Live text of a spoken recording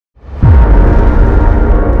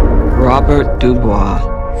Robert Dubois.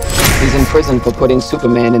 He's in prison for putting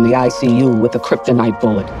Superman in the ICU with a kryptonite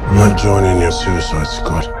bullet. I'm not joining your suicide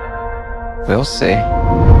squad. We'll see.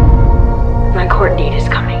 My court date is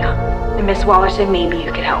coming up. And Miss Waller said maybe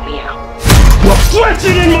you could help me out. You're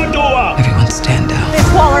flexing in my door! Everyone stand down.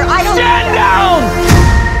 Miss Waller, I don't— Stand down!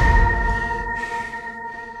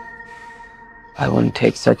 I wouldn't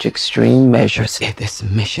take such extreme measures if this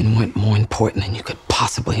mission went more important than you could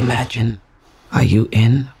possibly imagine. Are you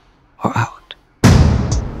in or out?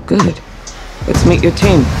 Good. Let's meet your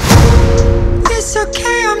team. It's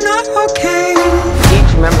okay, I'm not okay.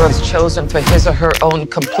 Each member is chosen for his or her own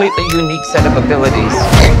completely unique set of abilities.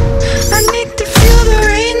 I need to feel the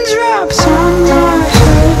raindrops on my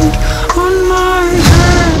head, on my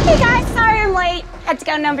head. Hey guys, sorry I'm late. Had to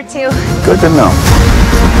go number 2. Good to know.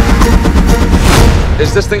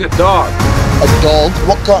 Is this thing a dog? A dog?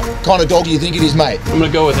 What kind of dog do you think it is, mate? I'm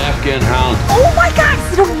gonna go with Afghan Hound. Oh my god,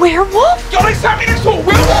 is it a werewolf? Yo, they sent me next to a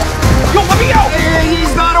werewolf! Yo, let me out! Hey,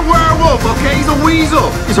 he's not a werewolf, okay? He's a weasel.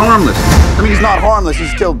 He's harmless. I mean, he's not harmless.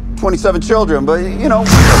 He's killed 27 children, but, you know.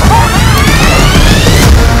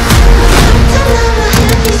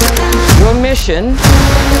 Your mission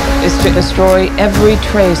is to destroy every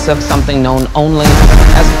trace of something known only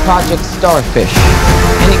as Project Starfish.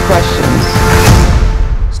 Any questions?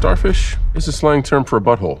 Starfish is a slang term for a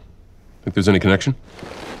butthole. Think there's any connection?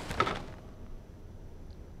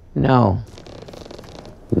 No.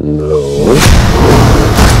 No.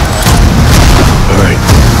 All right.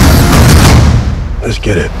 Let's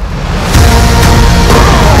get it.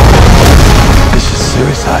 This is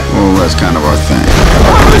suicide. Well, that's kind of our thing.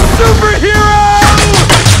 I'm a superhero!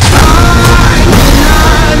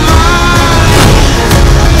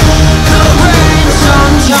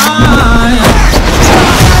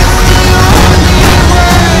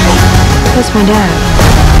 That's my dad.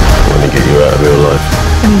 I want to get you out of here alive.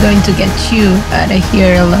 I'm going to get you out of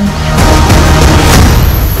here alive.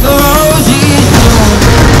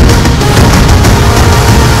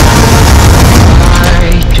 I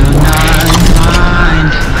do not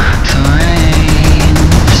mind the rain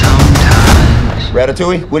sometimes.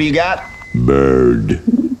 Ratatouille, what do you got? Bird.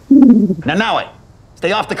 Now it.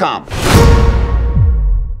 Stay off the comm.